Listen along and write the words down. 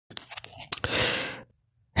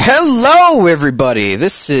Hello, everybody.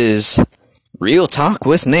 This is Real Talk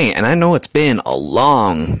with Nate, and I know it's been a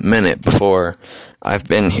long minute before I've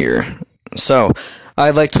been here. So,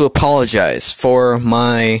 I'd like to apologize for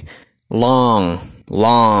my long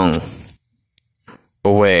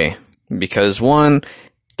away. Because, one,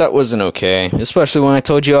 that wasn't okay. Especially when I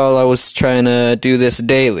told you all I was trying to do this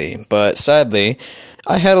daily. But, sadly,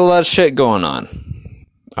 I had a lot of shit going on.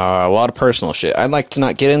 A lot of personal shit. I'd like to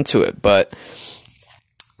not get into it, but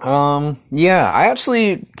I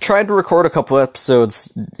actually tried to record a couple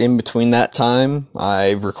episodes in between that time.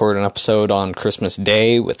 I recorded an episode on Christmas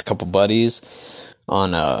Day with a couple buddies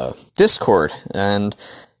on, Discord, and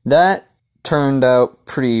that turned out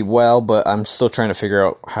pretty well, but I'm still trying to figure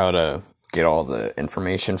out how to get all the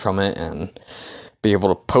information from it and be able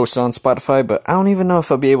to post it on Spotify, but I don't even know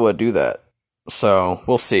if I'll be able to do that, so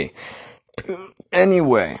we'll see.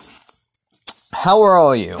 Anyway, how are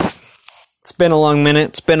all you? It's been a long minute.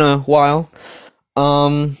 It's been a while.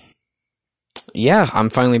 I'm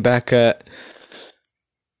finally back at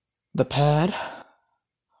the pad.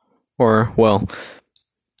 My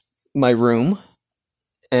room.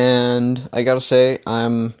 And I gotta say,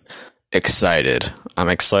 I'm excited. I'm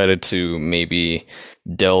excited to maybe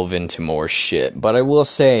delve into more shit. But I will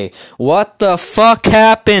say, what the fuck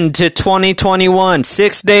happened to 2021?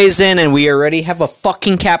 6 days in and we already have a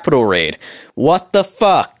fucking Capitol raid. What the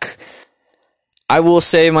fuck? I will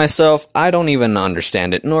say myself, I don't even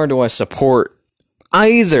understand it, nor do I support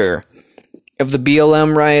either of the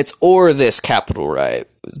BLM riots or this Capitol riot.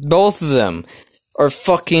 Both of them are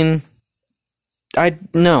fucking...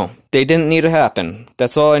 No, they didn't need to happen.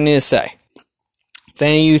 That's all I need to say. If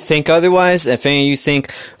any of you think otherwise, if any of you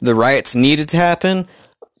think the riots needed to happen,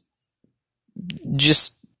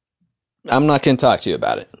 I'm not going to talk to you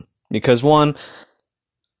about it. Because one,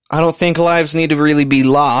 I don't think lives need to really be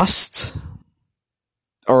lost,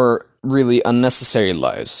 or really unnecessary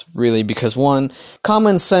lives, really, because one,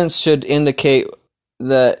 common sense should indicate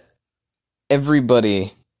that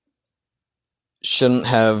everybody shouldn't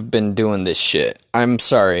have been doing this shit. I'm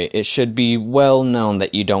sorry, it should be well known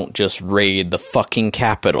that you don't just raid the fucking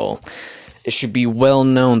Capitol. It should be well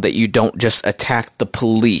known that you don't just attack the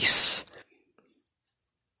police.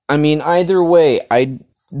 I mean, either way,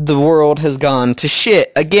 the world has gone to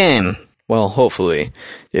shit again. Well, hopefully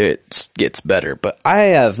it gets better, but I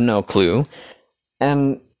have no clue.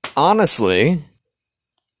 And honestly,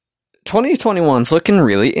 2021's looking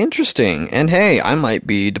really interesting. And hey, I might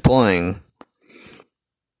be deploying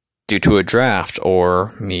due to a draft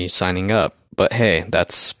or me signing up. But hey,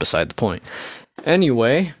 that's beside the point.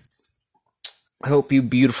 Anyway, I hope you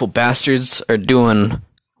beautiful bastards are doing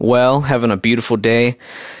well, having a beautiful day.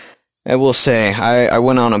 I will say, I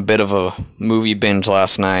went on a bit of a movie binge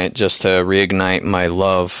last night just to reignite my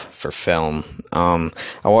love for film. I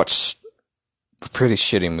watched a pretty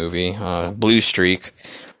shitty movie, Blue Streak.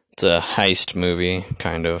 It's a heist movie,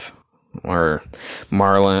 kind of. Or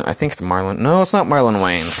Marlon, I think it's Marlon. No, it's not Marlon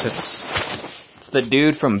Wayans. It's the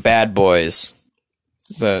dude from Bad Boys.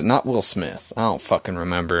 Not Will Smith. I don't fucking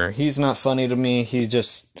remember. He's not funny to me. He's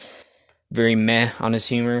just very meh on his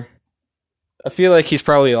humor. I feel like he's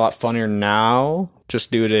probably a lot funnier now,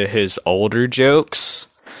 just due to his older jokes.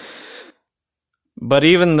 But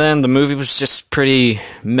even then, the movie was just pretty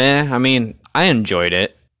meh. I mean, I enjoyed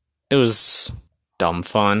it. It was dumb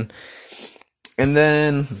fun. And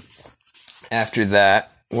then, after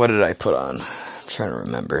that, what did I put on? I'm trying to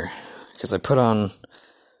remember. Because I put on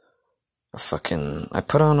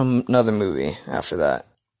another movie after that.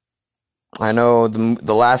 I know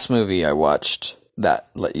the last movie I watched that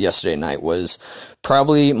yesterday night was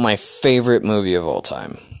probably my favorite movie of all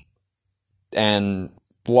time. And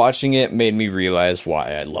watching it made me realize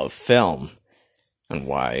why I love film. And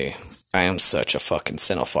why I am such a fucking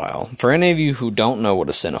cinephile. For any of you who don't know what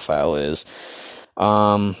a cinephile is,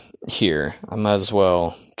 here, I might as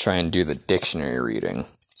well try and do the dictionary reading.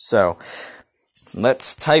 So,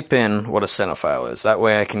 let's type in what a cinephile is. That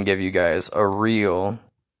way I can give you guys a real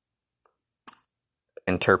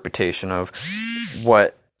interpretation of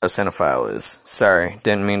what a cinephile is. Sorry,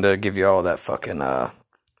 didn't mean to give you all that fucking,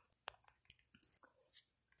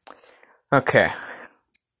 Okay.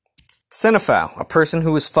 Cinephile, a person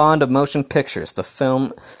who is fond of motion pictures. The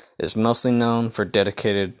film is mostly known for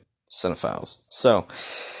dedicated cinephiles. So,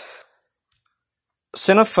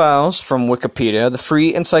 cinephiles from Wikipedia, the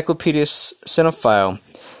free encyclopedia cinephile.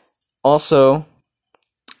 Also,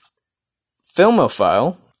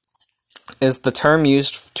 filmophile is the term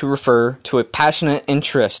used to refer to a passionate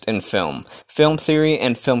interest in film theory,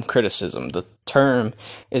 and film criticism. The term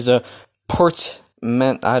is a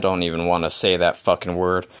I don't even want to say that fucking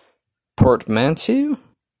word. Portmanteau?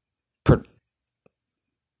 portmanteau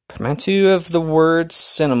of the words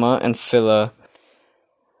cinema and philia,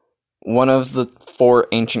 one of the 4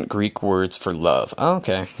 ancient Greek words for love. Oh,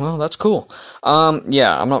 okay, well, that's cool.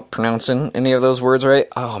 Yeah, I'm not pronouncing any of those words right.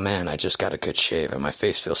 Oh man, I just got a good shave and my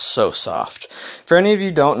face feels so soft. For any of you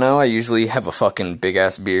who don't know, I usually have a fucking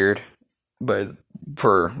big-ass beard. Well,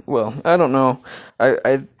 I don't know.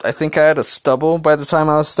 I think I had a stubble by the time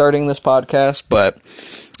I was starting this podcast, but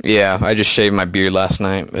yeah, I just shaved my beard last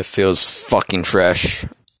night. It feels fucking fresh.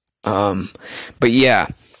 But yeah.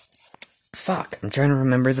 Fuck, I'm trying to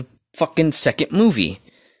remember the fucking second movie.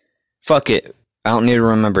 Fuck it. I don't need to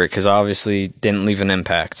remember it, because obviously didn't leave an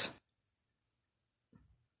impact.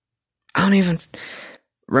 I don't even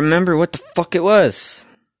remember what the fuck it was.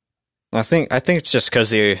 I think it's just because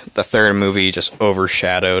the third movie just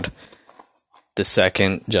overshadowed the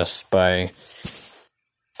second just by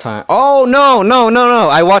time. Oh, no.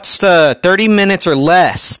 I watched 30 Minutes or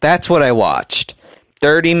Less. That's what I watched.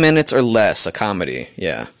 30 Minutes or Less, a comedy.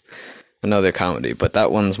 Yeah. Another comedy, but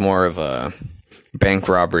that one's more of a bank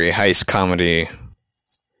robbery, heist comedy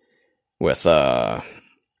with,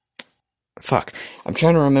 fuck. I'm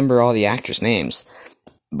trying to remember all the actors' names,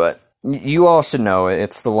 but you all should know it.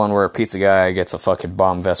 It's the one where a pizza guy gets a fucking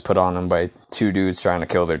bomb vest put on him by 2 dudes trying to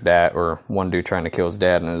kill their dad, or 1 dude trying to kill his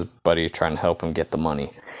dad and his buddy trying to help him get the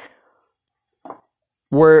money.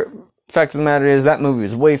 Fact of the matter is, that movie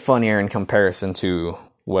is way funnier in comparison to,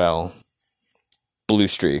 well, Blue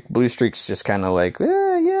Streak. Blue Streak's just kind of like,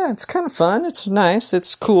 yeah, it's kind of fun, it's nice,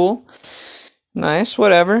 it's cool, nice,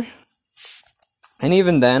 whatever. And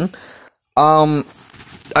even then, I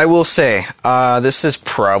will say, this is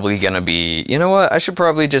probably gonna be, you know what, I should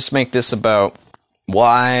probably just make this about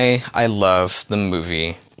why I love the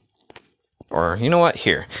movie. Or, you know what,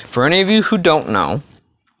 here, for any of you who don't know,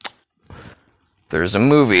 there's a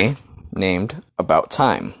movie named About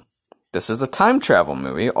Time. This is a time travel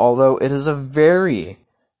movie, although it is a very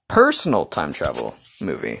personal time travel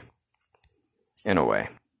movie, in a way.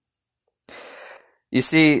 You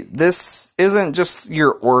see, this isn't just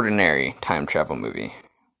your ordinary time travel movie.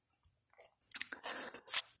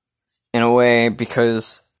 In a way,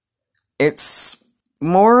 because it's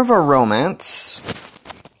more of a romance,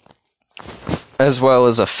 as well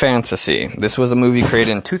as a fantasy. This was a movie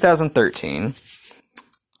created in 2013.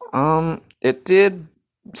 It did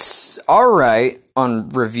alright on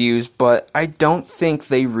reviews, but I don't think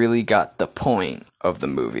they really got the point of the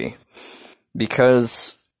movie.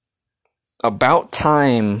 Because About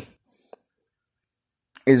Time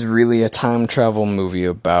is really a time travel movie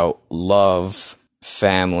about love,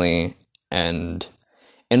 family, and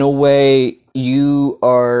in a way, you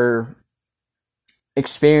are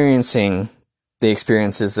experiencing the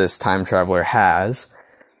experiences this time traveler has,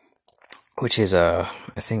 which is, I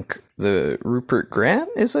think, the Rupert Grant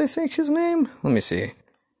is, I think, his name? Let me see,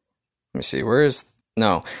 where is,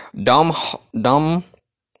 no, Domhnall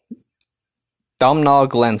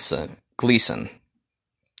Gleeson.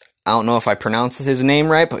 I don't know if I pronounced his name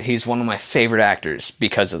right, but he's one of my favorite actors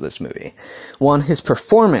because of this movie. One, his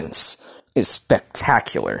performance is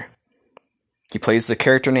spectacular. He plays the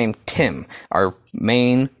character named Tim, our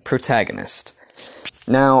main protagonist.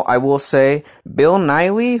 Now, I will say, Bill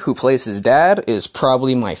Nighy, who plays his dad, is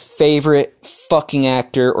probably my favorite fucking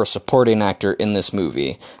actor or supporting actor in this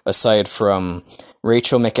movie, aside from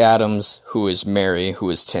Rachel McAdams, who is Mary, who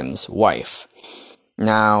is Tim's wife.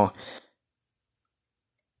 Now,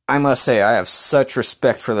 I must say, I have such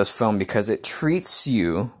respect for this film because it treats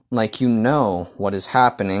you like you know what is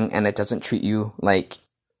happening, and it doesn't treat you like...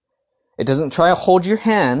 It doesn't try to hold your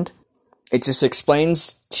hand. It just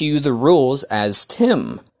explains to you the rules as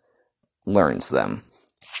Tim learns them.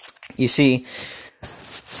 You see,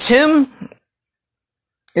 Tim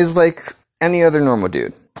is like any other normal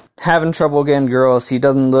dude. Having trouble getting girls. He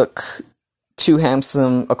doesn't look too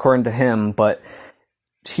handsome according to him, but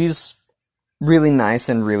he's really nice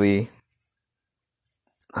and really...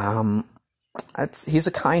 he's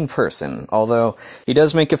a kind person, although he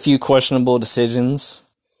does make a few questionable decisions,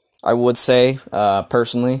 I would say,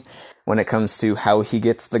 personally, when it comes to how he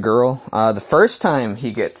gets the girl. The first time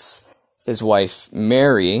he gets his wife,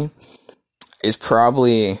 Mary, is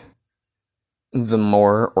probably the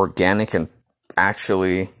more organic and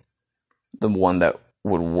actually the one that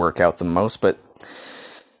would work out the most. But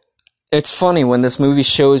it's funny when this movie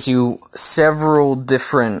shows you several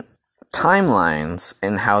different timelines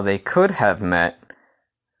and how they could have met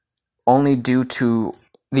only due to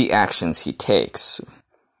the actions he takes.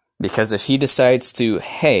 Because if he decides to,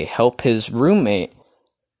 hey, help his roommate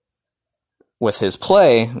with his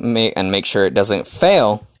play and make sure it doesn't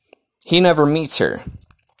fail, he never meets her.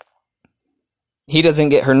 he doesn't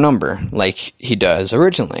get her number like he does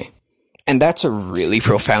originally. And that's a really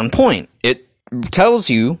profound point. It tells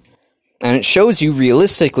you, and it shows you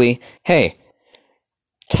realistically, hey,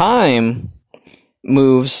 time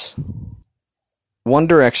moves one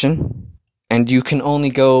direction, and you can only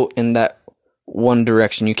go in that one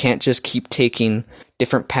direction. You can't just keep taking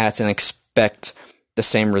different paths and expect the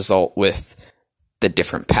same result with the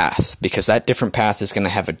different path, because that different path is going to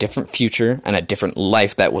have a different future and a different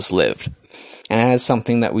life that was lived. And that is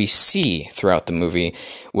something that we see throughout the movie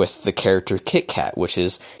with the character Kit Kat, which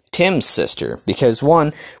is Tim's sister. Because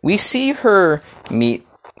one, we see her meet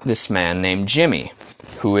this man named Jimmy,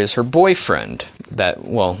 who is her boyfriend,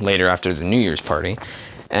 later after the New Year's party.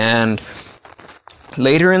 And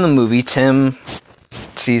later in the movie, Tim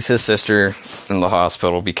sees his sister in the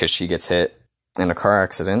hospital because she gets hit in a car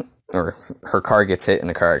accident, or her car gets hit in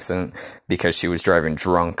a car accident because she was driving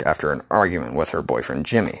drunk after an argument with her boyfriend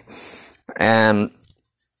Jimmy. And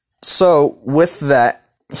so with that,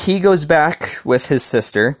 he goes back with his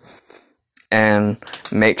sister and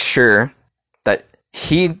makes sure that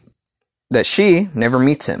she never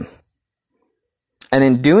meets him. And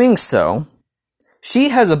in doing so, she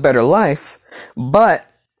has a better life, but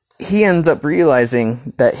he ends up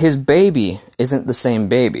realizing that his baby isn't the same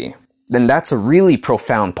baby. Then that's a really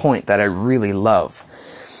profound point that I really love.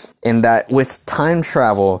 In that with time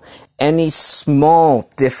travel, any small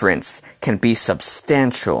difference can be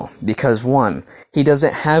substantial. Because one, he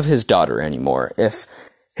doesn't have his daughter anymore if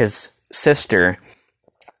his sister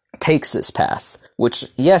takes this path. Which,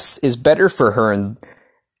 yes, is better for her in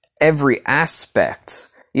every aspect.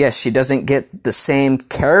 Yes, she doesn't get the same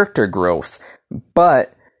character growth,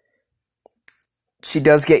 but she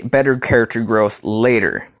does get better character growth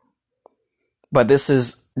later. But this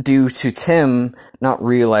is due to Tim not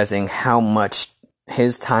realizing how much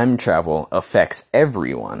his time travel affects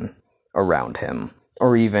everyone around him,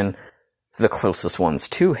 or even the closest ones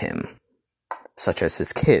to him, such as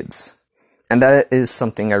his kids. And that is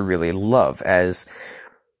something I really love, as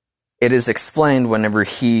it is explained whenever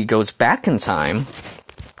he goes back in time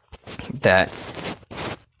that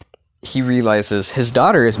he realizes his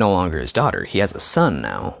daughter is no longer his daughter. He has a son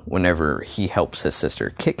now whenever he helps his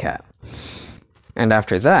sister Kit Kat. And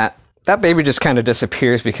after that, that baby just kind of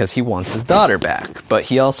disappears because he wants his daughter back. But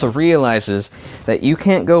he also realizes that you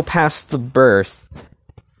can't go past the birth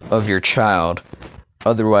of your child.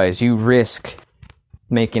 Otherwise, you risk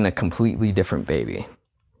making a completely different baby.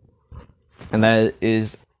 And that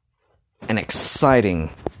is an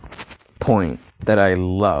exciting point that I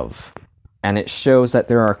love. And it shows that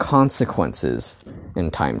there are consequences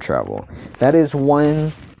in time travel. That is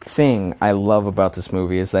one thing I love about this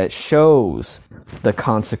movie, is that it shows the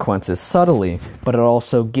consequences subtly, but it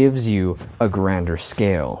also gives you a grander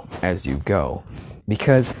scale as you go.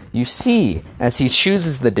 Because you see, as he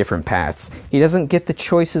chooses the different paths, he doesn't get the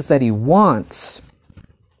choices that he wants,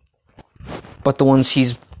 but the ones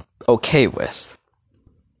he's okay with.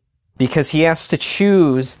 Because he has to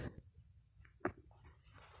choose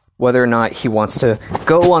whether or not he wants to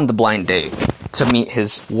go on the blind date to meet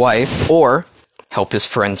his wife or help his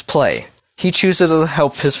friends play. He chooses to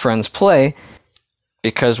help his friends play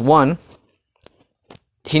because, one,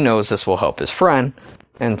 he knows this will help his friend,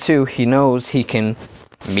 and two, he knows he can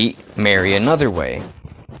meet Mary another way.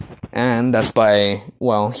 And that's by,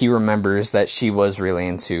 he remembers that she was really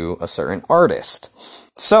into a certain artist.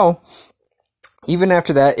 So, even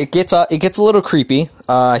after that, it gets a little creepy.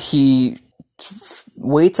 He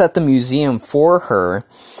waits at the museum for her,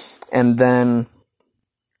 and then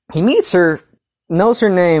he meets her, knows her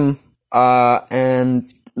name, and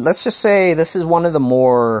let's just say this is one of the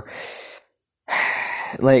more,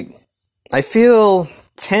 I feel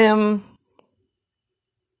Tim,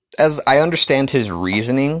 as I understand his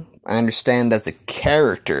reasoning, I understand as a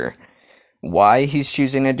character why he's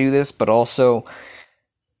choosing to do this, but also,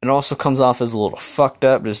 it also comes off as a little fucked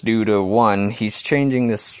up just due to, one, he's changing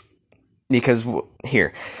this, because,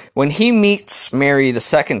 here, when he meets Mary the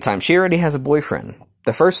second time, she already has a boyfriend.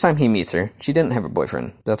 The first time he meets her, she didn't have a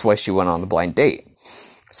boyfriend. That's why she went on the blind date.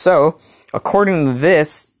 So, according to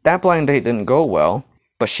this, that blind date didn't go well,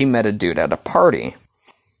 but she met a dude at a party.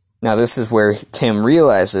 Now, this is where Tim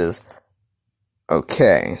realizes,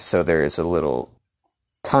 okay, so there is a little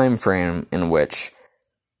time frame in which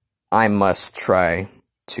I must try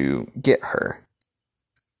to get her.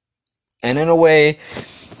 And in a way,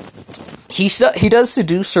 he does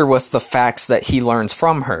seduce her with the facts that he learns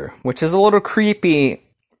from her, which is a little creepy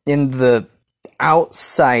in the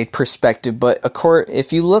outside perspective, but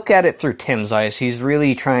if you look at it through Tim's eyes, he's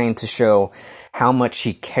really trying to show how much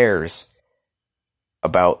he cares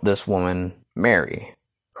about this woman, Mary.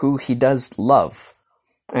 who he does love.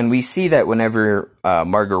 And we see that whenever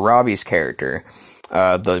Margot Robbie's character,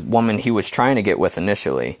 the woman he was trying to get with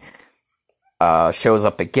initially, shows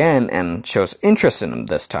up again and shows interest in him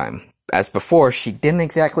this time. As before, she didn't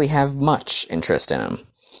exactly have much interest in him.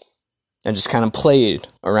 And just kind of played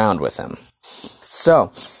around with him.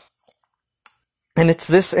 So, and it's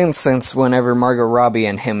this instance whenever Margot Robbie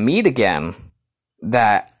and him meet again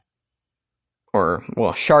that,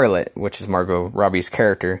 Charlotte, which is Margot Robbie's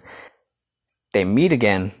character, they meet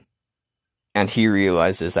again and he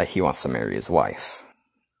realizes that he wants to marry his wife.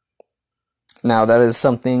 Now, that is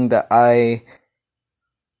something that I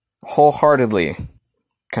wholeheartedly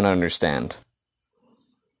can understand.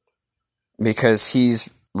 Because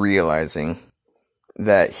he's realizing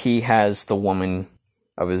that he has the woman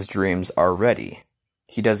of his dreams already.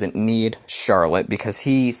 He doesn't need Charlotte because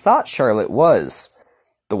he thought Charlotte was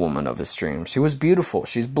the woman of his dreams. She was beautiful.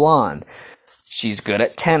 She's blonde. She's good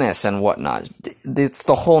at tennis and whatnot. It's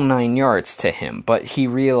the whole 9 yards to him. But he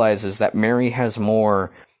realizes that Mary has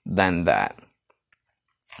more than that.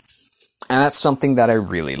 And that's something that I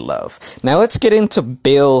really love. Now let's get into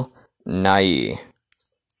Bill Nighy,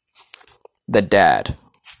 the dad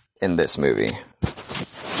in this movie.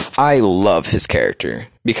 I love his character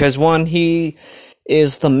because, one, he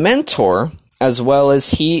is the mentor as well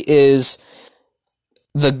as he is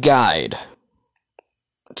the guide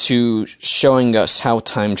to showing us how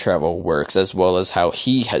time travel works as well as how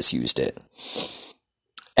he has used it.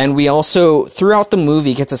 And we also, throughout the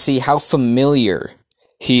movie, get to see how familiar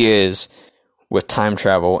he is with time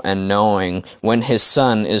travel and knowing when his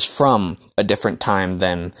son is from a different time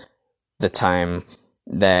than the time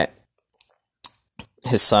that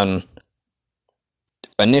his son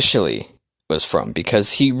initially was from,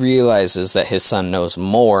 because he realizes that his son knows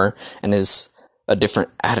more and is a different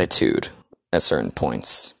attitude at certain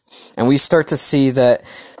points. And we start to see that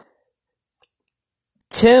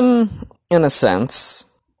Tim, in a sense,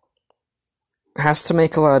 has to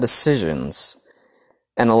make a lot of decisions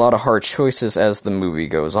and a lot of hard choices as the movie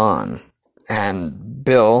goes on. And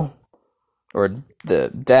Bill, or the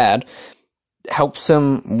dad, helps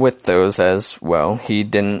him with those as well. He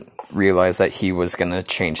didn't realize that he was going to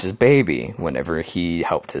change his baby whenever he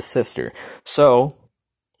helped his sister. So,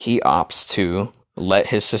 he opts to let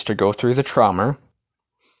his sister go through the trauma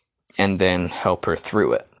and then help her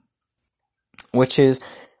through it. Which is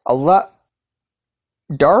a lot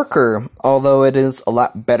darker, although it is a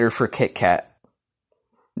lot better for Kit Kat,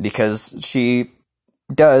 because she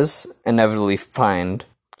does inevitably find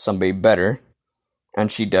somebody better, and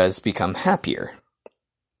she does become happier.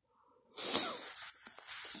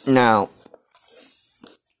 Now,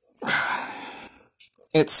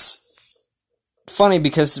 it's funny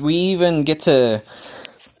because we even get to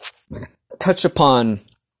touch upon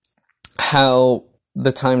how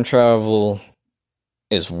the time travel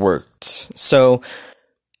is worked. So,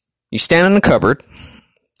 you stand in a cupboard,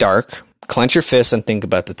 dark, clench your fist and think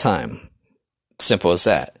about the time. Simple as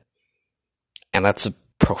that. And that's a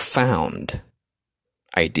profound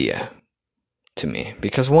idea to me.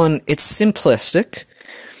 Because one, it's simplistic.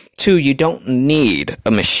 Two, you don't need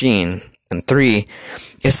a machine. And three,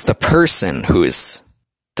 it's the person who is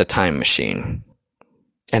the time machine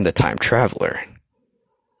and the time traveler.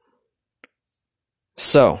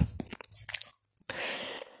 So,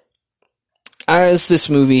 as this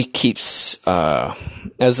movie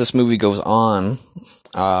goes on,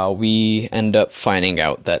 we end up finding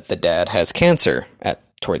out that the dad has cancer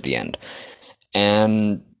toward the end.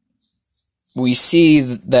 And we see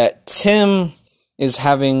that Tim is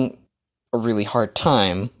having a really hard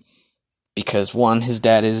time because, one, his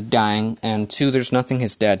dad is dying, and two, there's nothing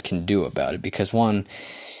his dad can do about it. Because, one,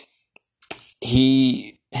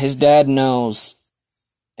 his dad knows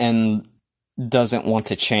and doesn't want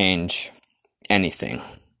to change anything.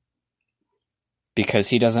 Because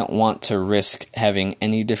he doesn't want to risk having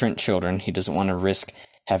any different children. He doesn't want to risk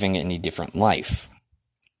having any different life.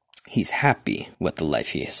 He's happy with the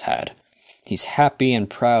life he has had. He's happy and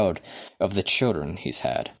proud of the children he's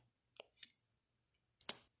had.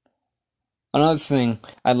 Another thing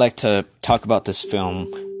I'd like to talk about this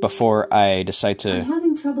film before I decide to... I'm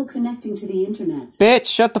having trouble connecting to the internet.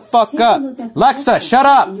 Bitch, shut the fuck up! Alexa, shut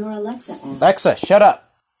up! Your Alexa app. Alexa, shut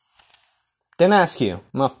up! Didn't ask you.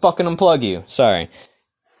 I'm gonna fucking unplug you. Sorry.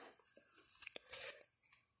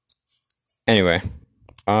 Anyway,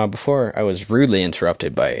 before I was rudely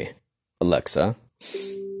interrupted by Alexa.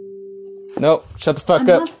 Nope, shut the fuck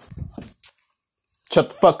up. Shut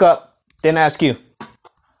the fuck up. Didn't ask you.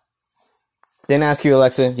 Didn't ask you,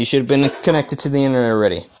 Alexa. You should have been connected to the internet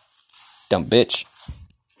already. Dumb bitch.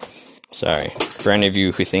 Sorry. For any of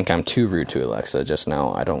you who think I'm too rude to Alexa just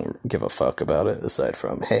now, I don't give a fuck about it, aside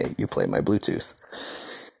from, hey, you play my Bluetooth.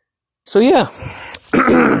 So yeah.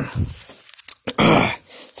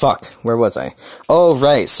 Fuck, where was I? Oh,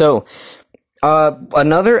 right, so,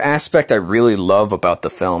 another aspect I really love about the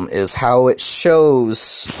film is how it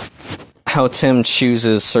shows how Tim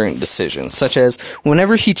chooses certain decisions, such as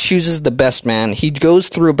whenever he chooses the best man, he goes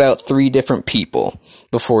through about 3 different people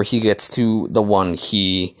before he gets to the one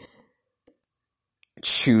he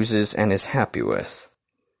chooses and is happy with.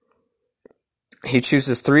 He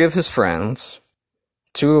chooses 3 of his friends,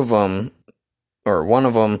 2 of them, or 1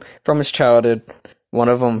 of them from his childhood, 1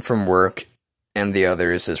 of them from work, and the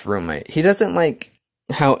other is his roommate. He doesn't like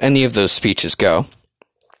how any of those speeches go.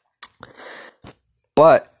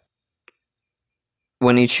 But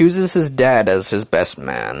when he chooses his dad as his best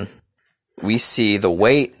man, we see the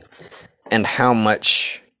weight and how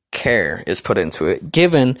much care is put into it.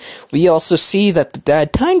 Given, we also see that the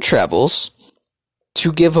dad time travels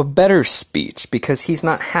to give a better speech because he's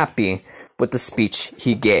not happy with the speech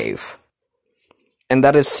he gave. And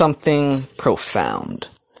that is something profound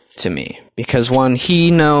to me. Because one,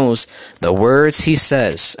 he knows the words he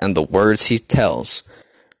says and the words he tells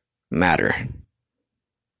matter.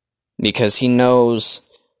 Because he knows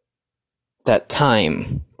that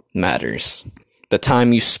time matters. The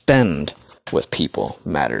time you spend with people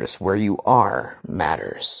matters. Where you are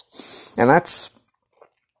matters. And that's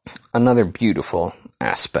another beautiful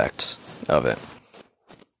aspect of it.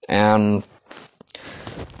 And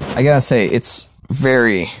I gotta say, it's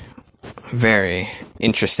very, very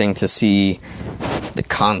interesting to see the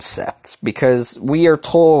concepts. Because we are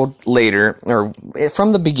told later, or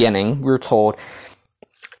from the beginning, we're told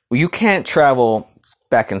you can't travel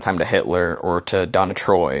back in time to Hitler or to Donna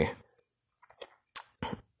Troy.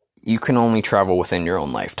 You can only travel within your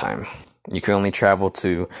own lifetime. You can only travel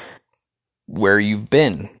to where you've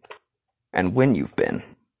been and when you've been.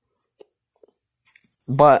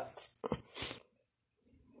 But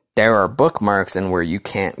there are bookmarks in where you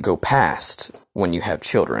can't go past when you have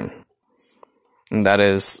children. And that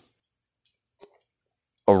is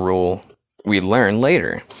a rule we learn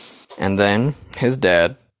later. And then his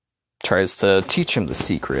dad tries to teach him the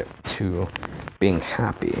secret to being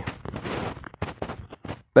happy.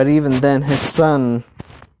 But even then, his son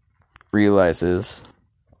realizes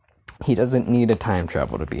he doesn't need a time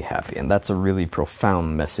travel to be happy. And that's a really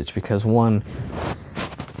profound message because, one,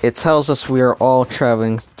 it tells us we are all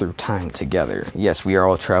traveling through time together. Yes, we are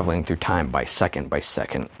all traveling through time by second,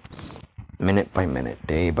 minute by minute,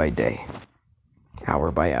 day by day,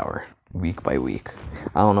 hour by hour, week by week.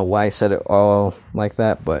 I don't know why I said it all like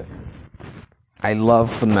that, but I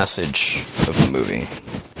love the message of the movie.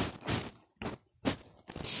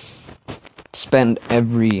 Spend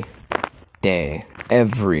every day,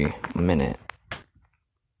 every minute,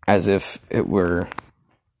 as if it were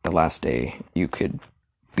the last day you could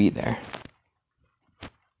be there.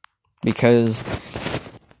 Because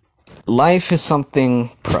life is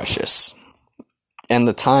something precious. And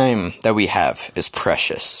the time that we have is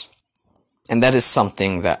precious. And that is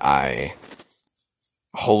something that I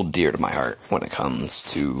hold dear to my heart when it comes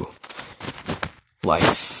to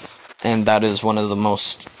life. And that is one of the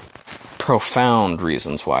most profound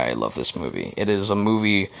reasons why I love this movie. It is a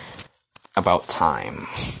movie about time.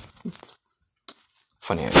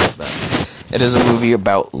 Funny I said that. It is a movie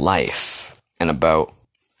about life and about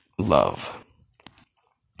love.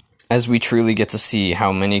 As we truly get to see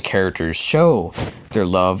how many characters show their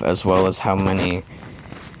love as well as how many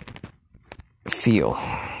feel.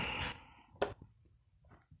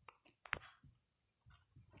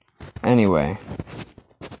 Anyway,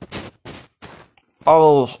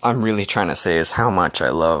 all I'm really trying to say is how much I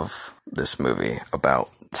love this movie about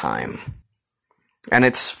time. And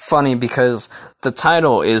it's funny because the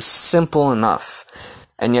title is simple enough,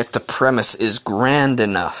 and yet the premise is grand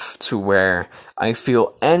enough to where I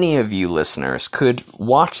feel any of you listeners could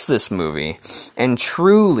watch this movie and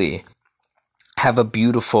truly have a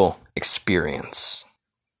beautiful experience.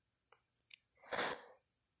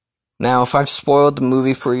 Now, if I've spoiled the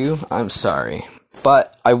movie for you, I'm sorry.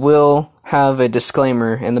 But I will have a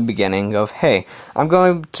disclaimer in the beginning of, hey, I'm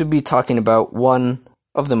going to be talking about one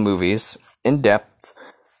of the movies in depth.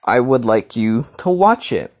 I would like you to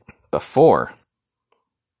watch it before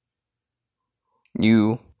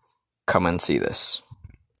you come and see this.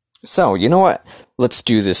 So, you know what? Let's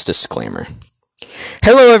do this disclaimer.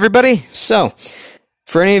 Hello, everybody. So,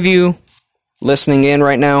 for any of you listening in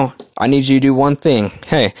right now, I need you to do one thing.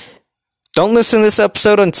 Hey, don't listen to this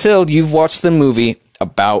episode until you've watched the movie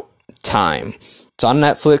About Time. It's on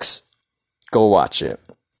Netflix. Go watch it.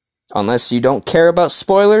 Unless you don't care about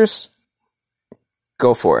spoilers,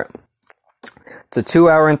 go for it. It's a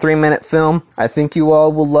 2-hour and 3-minute film. I think you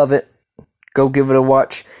all will love it. Go give it a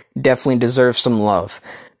watch. Definitely deserves some love.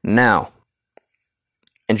 Now,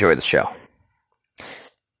 enjoy the show.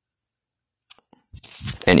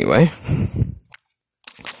 Anyway,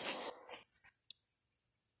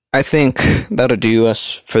 I think that'll do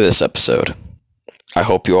us for this episode. I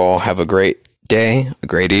hope you all have a great day, a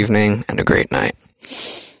great evening, and a great night.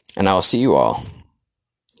 And I'll see you all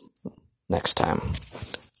next time.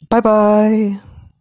 Bye-bye.